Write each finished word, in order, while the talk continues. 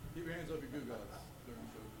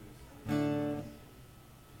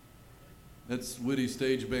That's witty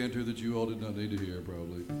stage banter that you all did not need to hear,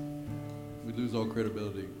 probably. We'd lose all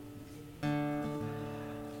credibility.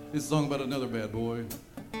 This song about another bad boy.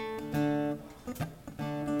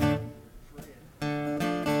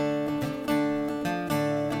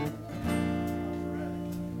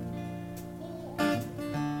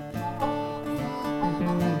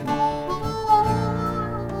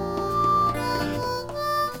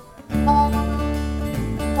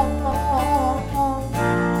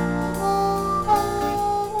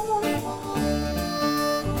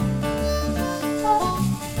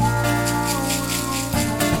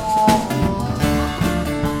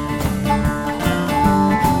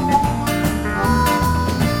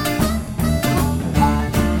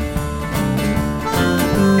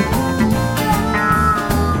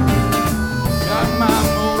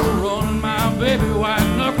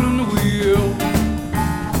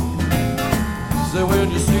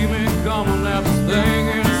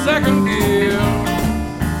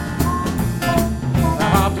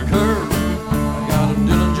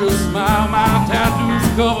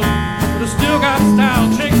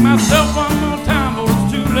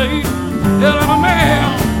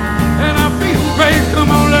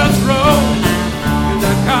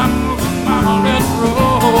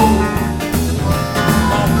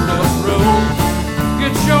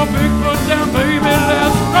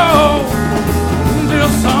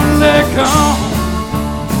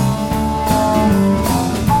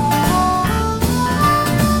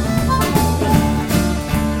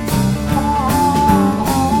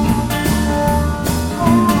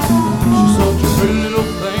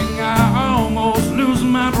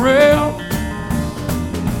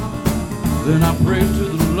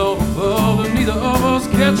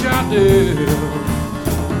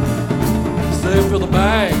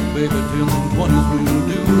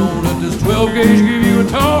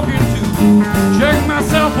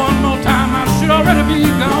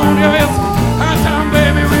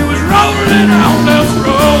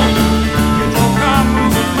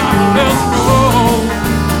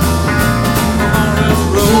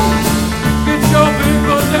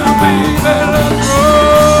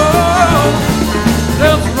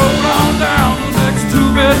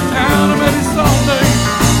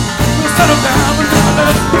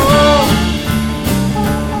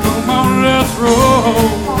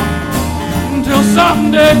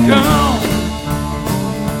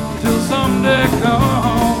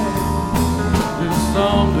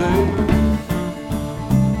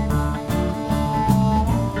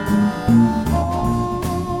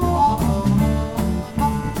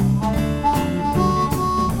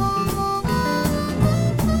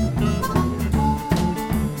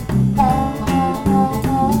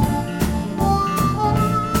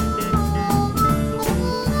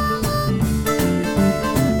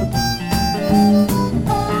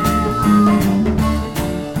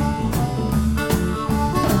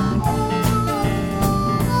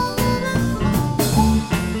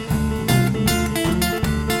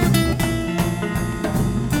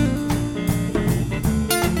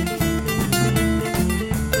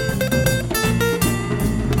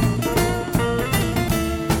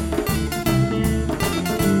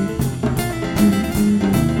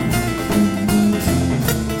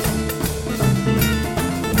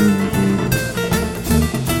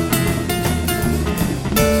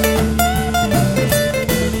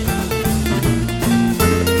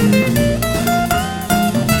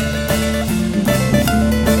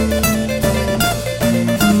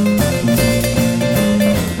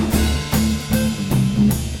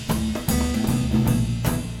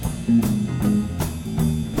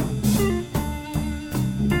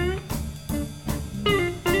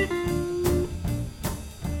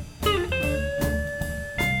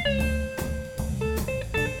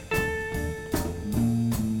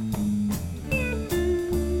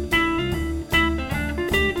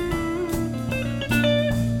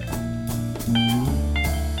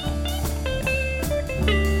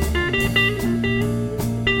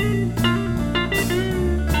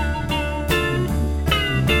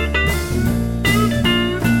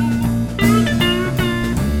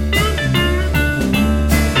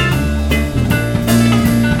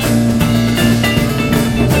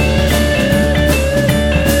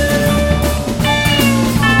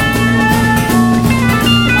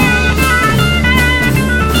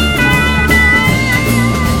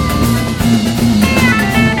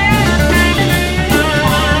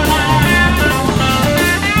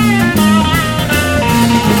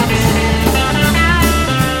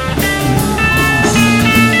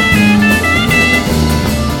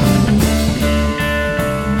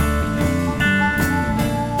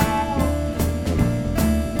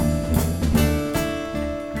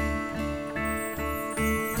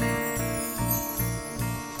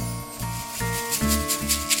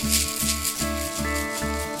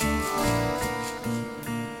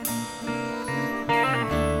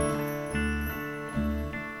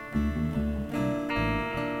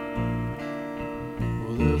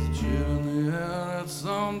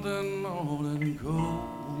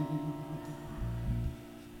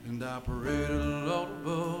 operated a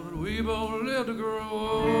loadable that we both lived to grow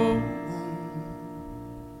old.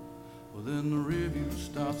 Well, then the review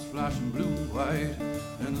starts flashing blue-white,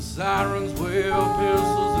 and the sirens wail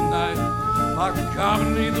pierces the night. Like a car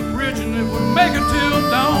beneath the bridge, and if we make it till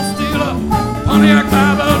dawn, steal a Pontiac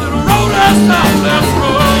Firebird that'll roll that south, let's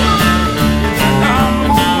roll. Down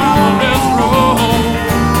with the mama, let's roll.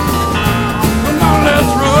 Come on, let's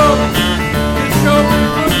roll. Get your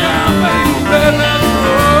people down, baby, let's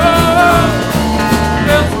roll.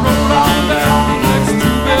 Let's roll on down the next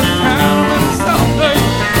two-bit town, and someday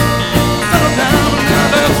settle down, and now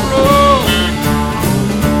let's roll.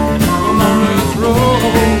 Come on, let's roll.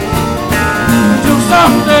 Till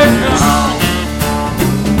someday comes.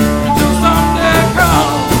 Till someday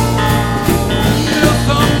comes. Till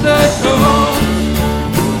someday comes.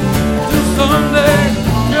 Till someday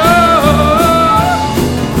comes.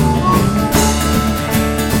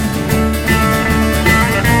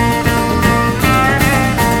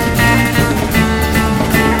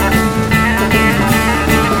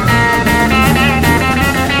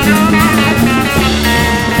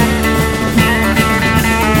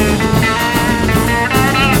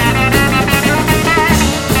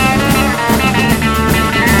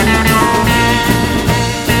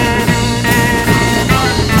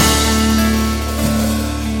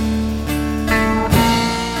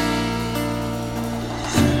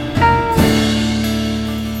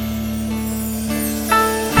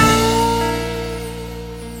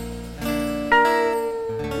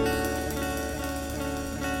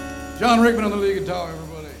 John Rickman on the lead guitar,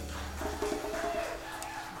 everybody. I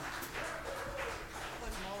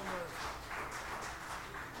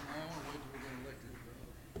want to wait till we get elected.